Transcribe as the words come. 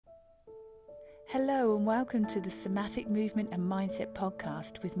Hello and welcome to the Somatic Movement and Mindset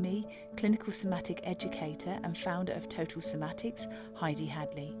podcast with me, clinical somatic educator and founder of Total Somatics, Heidi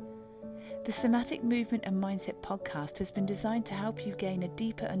Hadley. The Somatic Movement and Mindset podcast has been designed to help you gain a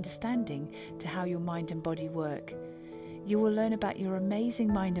deeper understanding to how your mind and body work. You will learn about your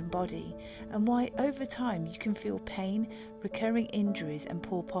amazing mind and body and why over time you can feel pain, recurring injuries and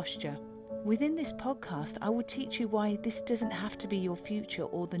poor posture. Within this podcast, I will teach you why this doesn't have to be your future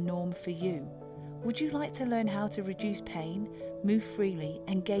or the norm for you. Would you like to learn how to reduce pain, move freely,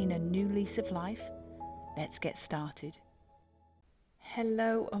 and gain a new lease of life? Let's get started.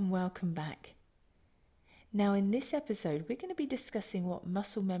 Hello and welcome back. Now in this episode, we're going to be discussing what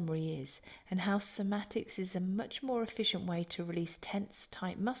muscle memory is and how somatics is a much more efficient way to release tense,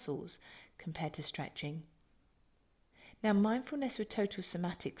 tight muscles compared to stretching. Now, mindfulness with Total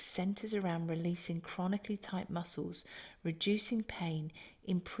Somatics centers around releasing chronically tight muscles, reducing pain,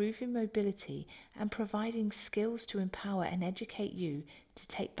 improving mobility, and providing skills to empower and educate you to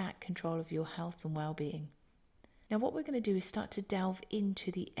take back control of your health and well-being. Now, what we're going to do is start to delve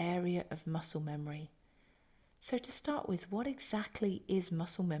into the area of muscle memory. So to start with, what exactly is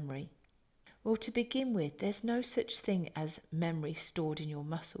muscle memory? Well, to begin with, there's no such thing as memory stored in your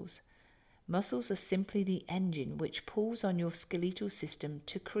muscles. Muscles are simply the engine which pulls on your skeletal system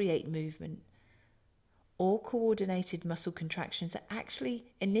to create movement. All coordinated muscle contractions are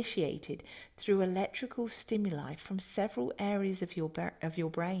actually initiated through electrical stimuli from several areas of your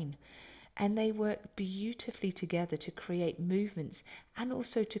brain, and they work beautifully together to create movements and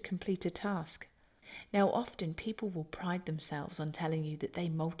also to complete a task. Now, often people will pride themselves on telling you that they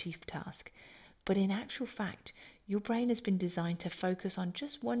multitask, but in actual fact, your brain has been designed to focus on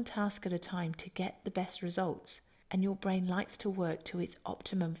just one task at a time to get the best results, and your brain likes to work to its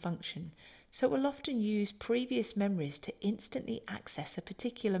optimum function, so it will often use previous memories to instantly access a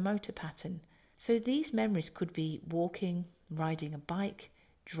particular motor pattern. So these memories could be walking, riding a bike,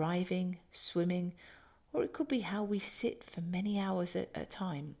 driving, swimming, or it could be how we sit for many hours at a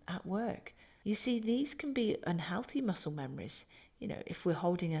time at work. You see, these can be unhealthy muscle memories, if we're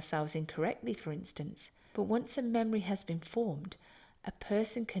holding ourselves incorrectly, for instance. But once a memory has been formed, a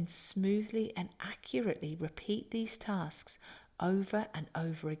person can smoothly and accurately repeat these tasks over and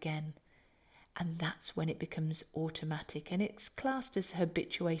over again. And that's when it becomes automatic, and it's classed as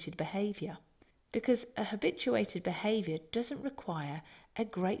habituated behavior. Because a habituated behavior doesn't require a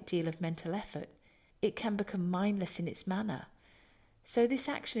great deal of mental effort. It can become mindless in its manner. So this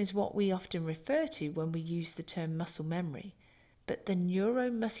action is what we often refer to when we use the term muscle memory. But the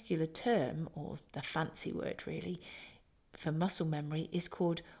neuromuscular term, or the fancy word really, for muscle memory is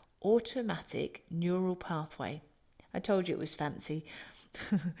called automatic neural pathway. I told you it was fancy.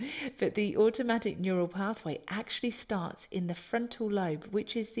 But the automatic neural pathway actually starts in the frontal lobe,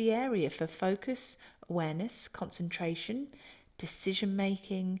 which is the area for focus, awareness, concentration, decision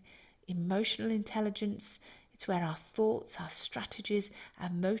making, emotional intelligence. It's where our thoughts, our strategies,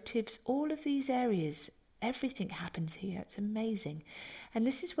 our motives, all of these areas, everything happens here. It's amazing. And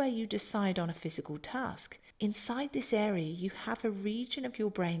this is where you decide on a physical task. Inside this area, you have a region of your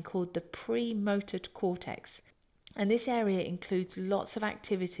brain called the premotor cortex. And this area includes lots of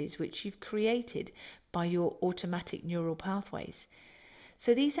activities which you've created by your automatic neural pathways.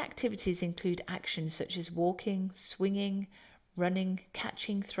 So these activities include actions such as walking, swinging, running,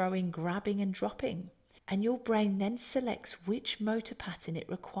 catching, throwing, grabbing, and dropping. And your brain then selects which motor pattern it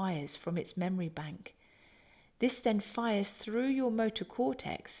requires from its memory bank. This then fires through your motor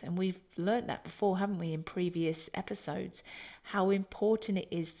cortex, and we've learnt that before, haven't we, in previous episodes, how important it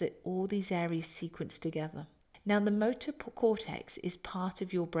is that all these areas sequence together. Now, the motor cortex is part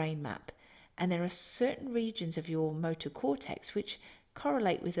of your brain map, and there are certain regions of your motor cortex which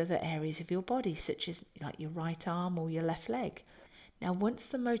correlate with other areas of your body, such as like your right arm or your left leg. Now, once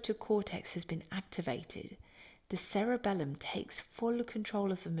the motor cortex has been activated, the cerebellum takes full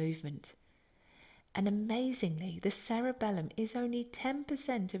control of the movement. And amazingly, the cerebellum is only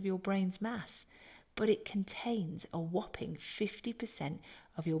 10% of your brain's mass, but it contains a whopping 50%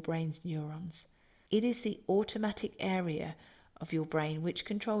 of your brain's neurons. It is the automatic area of your brain which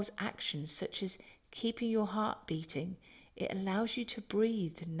controls actions such as keeping your heart beating. It allows you to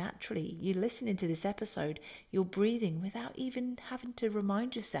breathe naturally. You're listening to this episode, you're breathing without even having to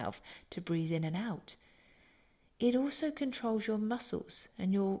remind yourself to breathe in and out. It also controls your muscles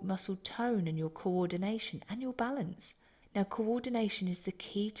and your muscle tone and your coordination and your balance. Now, coordination is the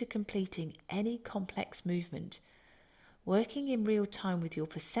key to completing any complex movement. Working in real time with your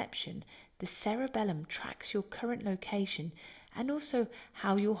perception, the cerebellum tracks your current location and also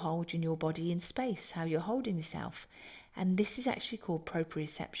how you're holding your body in space, how you're holding yourself. And this is actually called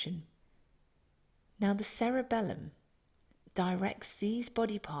proprioception. Now, the cerebellum directs these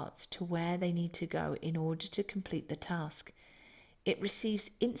body parts to where they need to go in order to complete the task. It receives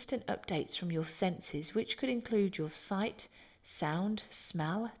instant updates from your senses, which could include your sight, sound,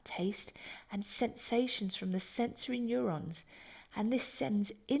 smell, taste, and sensations from the sensory neurons, and this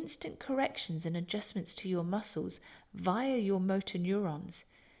sends instant corrections and adjustments to your muscles via your motor neurons.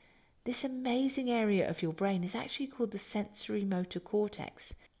 This amazing area of your brain is actually called the sensory motor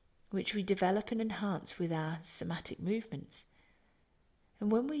cortex, which we develop and enhance with our somatic movements.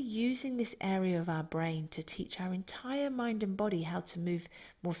 And when we're using this area of our brain to teach our entire mind and body how to move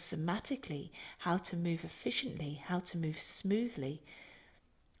more somatically, how to move efficiently, how to move smoothly,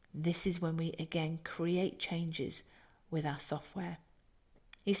 this is when we again create changes with our software.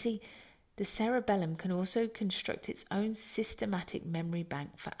 You see, the cerebellum can also construct its own systematic memory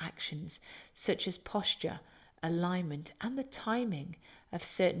bank for actions such as posture, alignment, and the timing of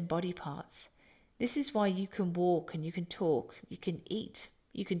certain body parts. This is why you can walk and you can talk, you can eat,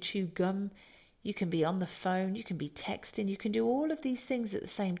 you can chew gum, you can be on the phone, you can be texting, you can do all of these things at the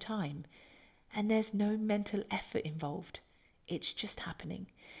same time. And there's no mental effort involved. It's just happening.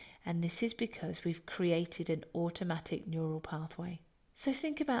 And this is because we've created an automatic neural pathway. So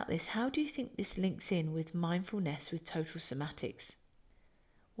think about this. How do you think this links in with mindfulness with Total Somatics?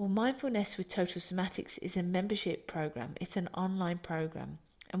 Well, Mindfulness with Total Somatics is a membership program. It's an online program.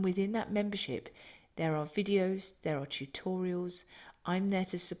 And within that membership, there are videos, there are tutorials. I'm there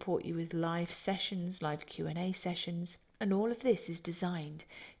to support you with live sessions, live Q&A sessions. And all of this is designed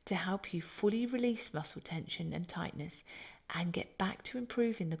to help you fully release muscle tension and tightness and get back to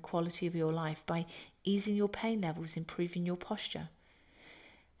improving the quality of your life by easing your pain levels, improving your posture.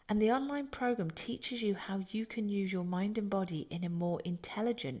 And the online program teaches you how you can use your mind and body in a more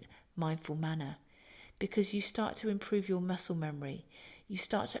intelligent, mindful manner, because you start to improve your muscle memory. You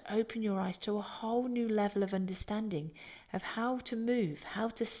start to open your eyes to a whole new level of understanding of how to move, how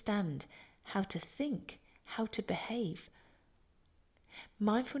to stand, how to think, how to behave.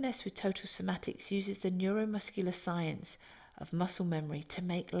 Mindfulness with Total Somatics uses the neuromuscular science of muscle memory to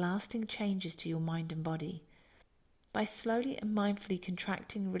make lasting changes to your mind and body. By slowly and mindfully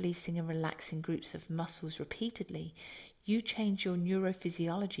contracting, releasing and relaxing groups of muscles repeatedly, you change your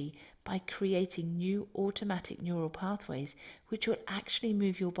neurophysiology by creating new automatic neural pathways which will actually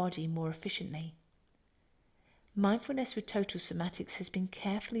move your body more efficiently. Mindfulness with Total Somatics has been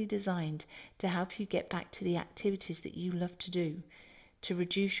carefully designed to help you get back to the activities that you love to do, to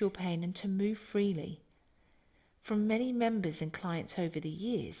reduce your pain and to move freely. From many members and clients over the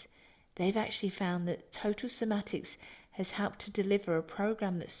years, they've actually found that Total Somatics has helped to deliver a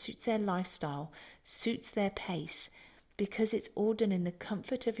program that suits their lifestyle, suits their pace, because it's all done in the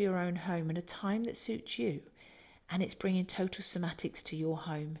comfort of your own home at a time that suits you, and it's bringing Total Somatics to your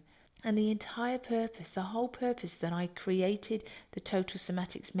home. And the entire purpose, the whole purpose that I created the Total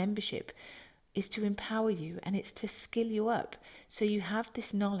Somatics membership is to empower you, and it's to skill you up so you have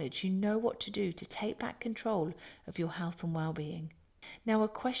this knowledge, you know what to do to take back control of your health and well-being. Now, a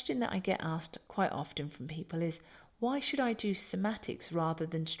question that I get asked quite often from people is, why should I do somatics rather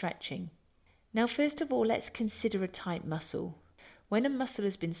than stretching? Now, first of all, let's consider a tight muscle. When a muscle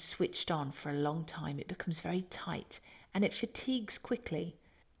has been switched on for a long time, it becomes very tight and it fatigues quickly.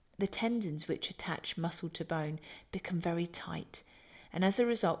 The tendons which attach muscle to bone become very tight, and as a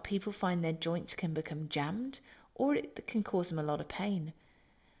result, people find their joints can become jammed, or it can cause them a lot of pain.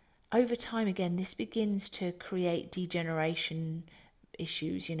 Over time, again, this begins to create degeneration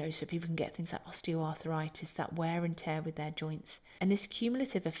issues, so people can get things like osteoarthritis, that wear and tear with their joints. And this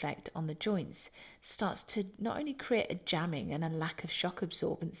cumulative effect on the joints starts to not only create a jamming and a lack of shock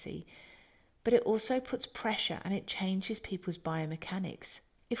absorbency, but it also puts pressure and it changes people's biomechanics.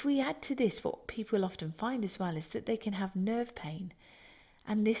 If we add to this, what people often find as well is that they can have nerve pain.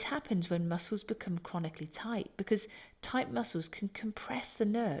 And this happens when muscles become chronically tight, because tight muscles can compress the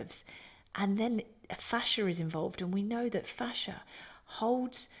nerves, and then fascia is involved, and we know that fascia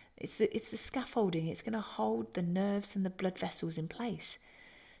holds, it's the scaffolding, it's going to hold the nerves and the blood vessels in place.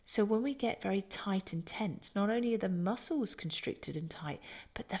 So when we get very tight and tense, not only are the muscles constricted and tight,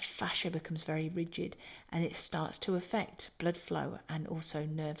 but the fascia becomes very rigid, and it starts to affect blood flow and also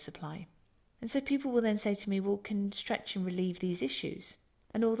nerve supply. And so people will then say to me, well, can stretching relieve these issues?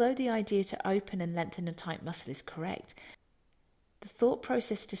 And although the idea to open and lengthen a tight muscle is correct, the thought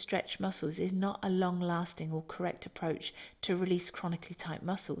process to stretch muscles is not a long-lasting or correct approach to release chronically tight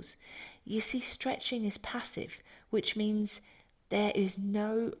muscles. You see, stretching is passive, which means there is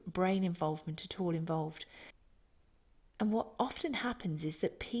no brain involvement at all involved. And what often happens is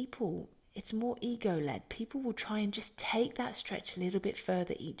that people, it's more ego-led. People will try and just take that stretch a little bit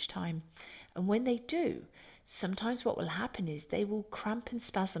further each time. And when they do, sometimes what will happen is they will cramp and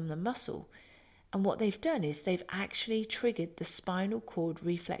spasm the muscle. And what they've done is they've actually triggered the spinal cord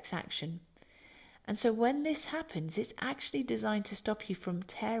reflex action. And so when this happens, it's actually designed to stop you from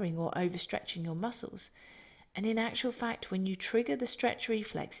tearing or overstretching your muscles. And in actual fact, when you trigger the stretch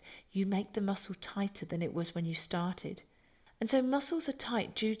reflex, you make the muscle tighter than it was when you started. And so muscles are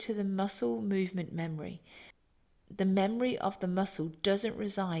tight due to the muscle movement memory. The memory of the muscle doesn't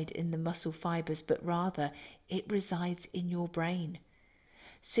reside in the muscle fibers, but rather it resides in your brain.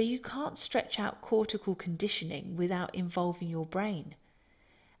 So you can't stretch out cortical conditioning without involving your brain.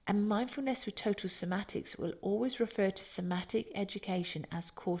 And mindfulness with total somatics will always refer to somatic education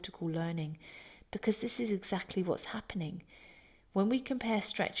as cortical learning, because this is exactly what's happening. When we compare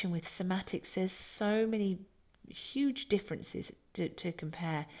stretching with somatics, there's so many huge differences to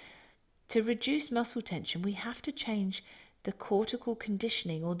compare. To reduce muscle tension, we have to change the cortical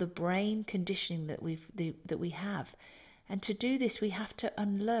conditioning or the brain conditioning that we have. And to do this, we have to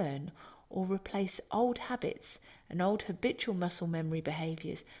unlearn or replace old habits and old habitual muscle memory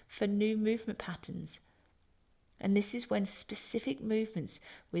behaviors for new movement patterns. And this is when specific movements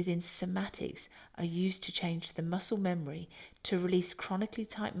within somatics are used to change the muscle memory to release chronically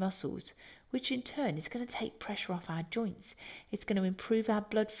tight muscles, which in turn is going to take pressure off our joints. It's going to improve our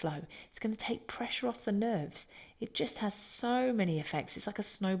blood flow. It's going to take pressure off the nerves. It just has so many effects. It's like a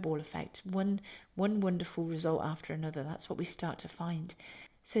snowball effect, one wonderful result after another. That's what we start to find.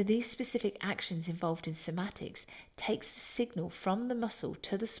 So these specific actions involved in somatics takes the signal from the muscle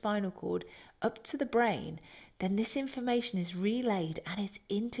to the spinal cord up to the brain. Then this information is relayed and it's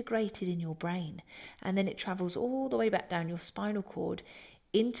integrated in your brain. And then it travels all the way back down your spinal cord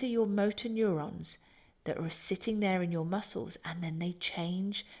into your motor neurons that are sitting there in your muscles, and then they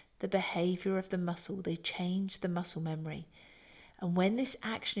change the behavior of the muscle. They change the muscle memory. And when this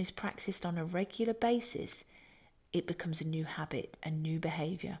action is practiced on a regular basis, it becomes a new habit, a new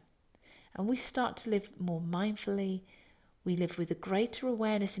behavior. And we start to live more mindfully. We live with a greater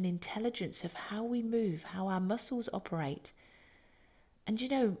awareness and intelligence of how we move, how our muscles operate. And you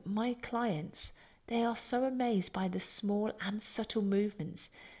know, my clients, they are so amazed by the small and subtle movements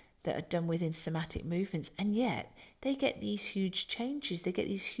that are done within somatic movements. And yet they get these huge changes, they get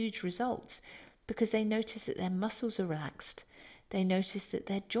these huge results because they notice that their muscles are relaxed. They notice that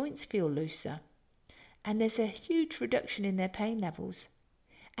their joints feel looser. And there's a huge reduction in their pain levels.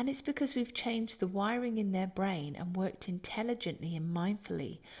 And it's because we've changed the wiring in their brain and worked intelligently and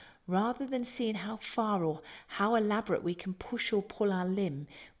mindfully, rather than seeing how far or how elaborate we can push or pull our limb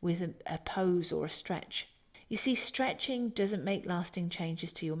with a pose or a stretch. You see, stretching doesn't make lasting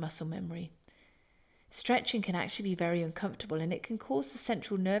changes to your muscle memory. Stretching can actually be very uncomfortable, and it can cause the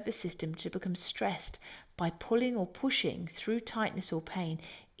central nervous system to become stressed by pulling or pushing through tightness or pain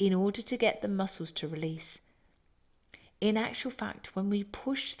in order to get the muscles to release. In actual fact, when we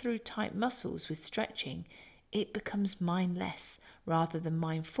push through tight muscles with stretching, it becomes mindless rather than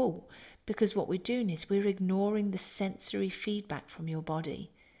mindful, because what we're doing is we're ignoring the sensory feedback from your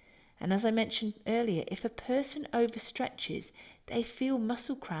body. And as I mentioned earlier, if a person overstretches, they feel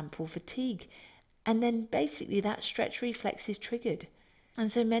muscle cramp or fatigue, and then basically that stretch reflex is triggered.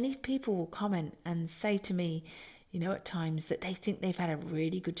 And so many people will comment and say to me, at times that they think they've had a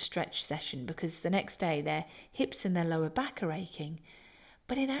really good stretch session because the next day their hips and their lower back are aching.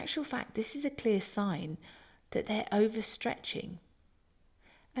 But in actual fact, this is a clear sign that they're overstretching.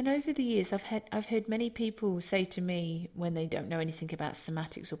 And over the years, I've heard many people say to me when they don't know anything about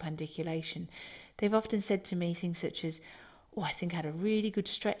somatics or pandiculation, they've often said to me things such as, "Oh, I think I had a really good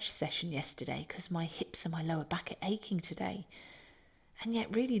stretch session yesterday because my hips and my lower back are aching today." And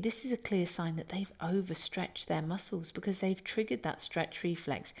yet really this is a clear sign that they've overstretched their muscles because they've triggered that stretch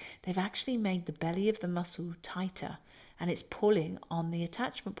reflex. They've actually made the belly of the muscle tighter and it's pulling on the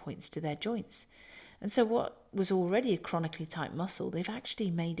attachment points to their joints. And so what was already a chronically tight muscle, they've actually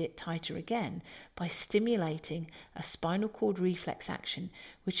made it tighter again by stimulating a spinal cord reflex action,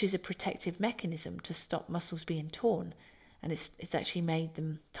 which is a protective mechanism to stop muscles being torn. And it's actually made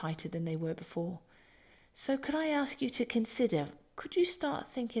them tighter than they were before. So could I ask you to consider, could you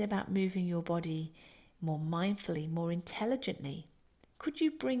start thinking about moving your body more mindfully, more intelligently? Could you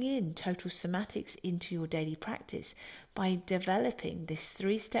bring in total somatics into your daily practice by developing this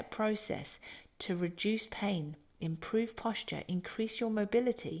 3-step process to reduce pain, improve posture, increase your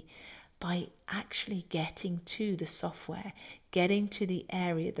mobility by actually getting to the software, getting to the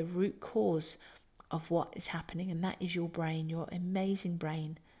area, the root cause of what is happening, and that is your brain, your amazing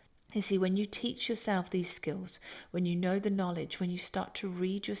brain. You see, when you teach yourself these skills, when you know the knowledge, when you start to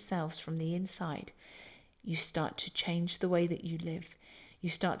read yourselves from the inside, you start to change the way that you live. You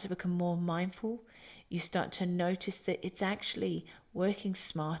start to become more mindful. You start to notice that it's actually working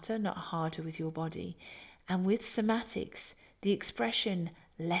smarter, not harder with your body. And with somatics, the expression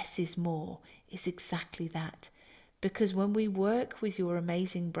less is more is exactly that. Because when we work with your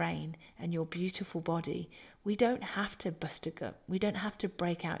amazing brain and your beautiful body, we don't have to bust a gut. We don't have to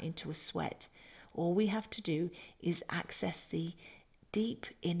break out into a sweat. All we have to do is access the deep,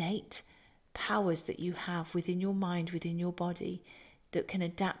 innate powers that you have within your mind, within your body, that can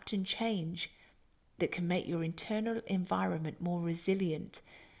adapt and change, that can make your internal environment more resilient.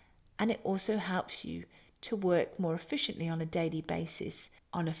 And it also helps you to work more efficiently on a daily basis,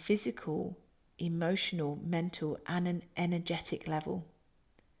 on a physical, emotional, mental, and an energetic level.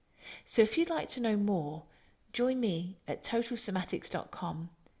 So if you'd like to know more, join me at totalsomatics.com,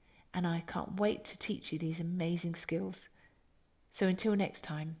 and I can't wait to teach you these amazing skills. So until next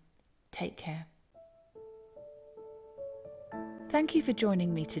time, take care. Thank you for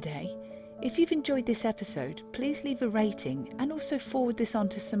joining me today. If you've enjoyed this episode, please leave a rating and also forward this on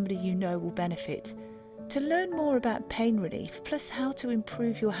to somebody you know will benefit. To learn more about pain relief, plus how to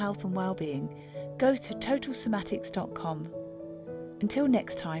improve your health and well-being, go to totalsomatics.com. Until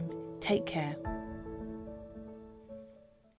next time, take care.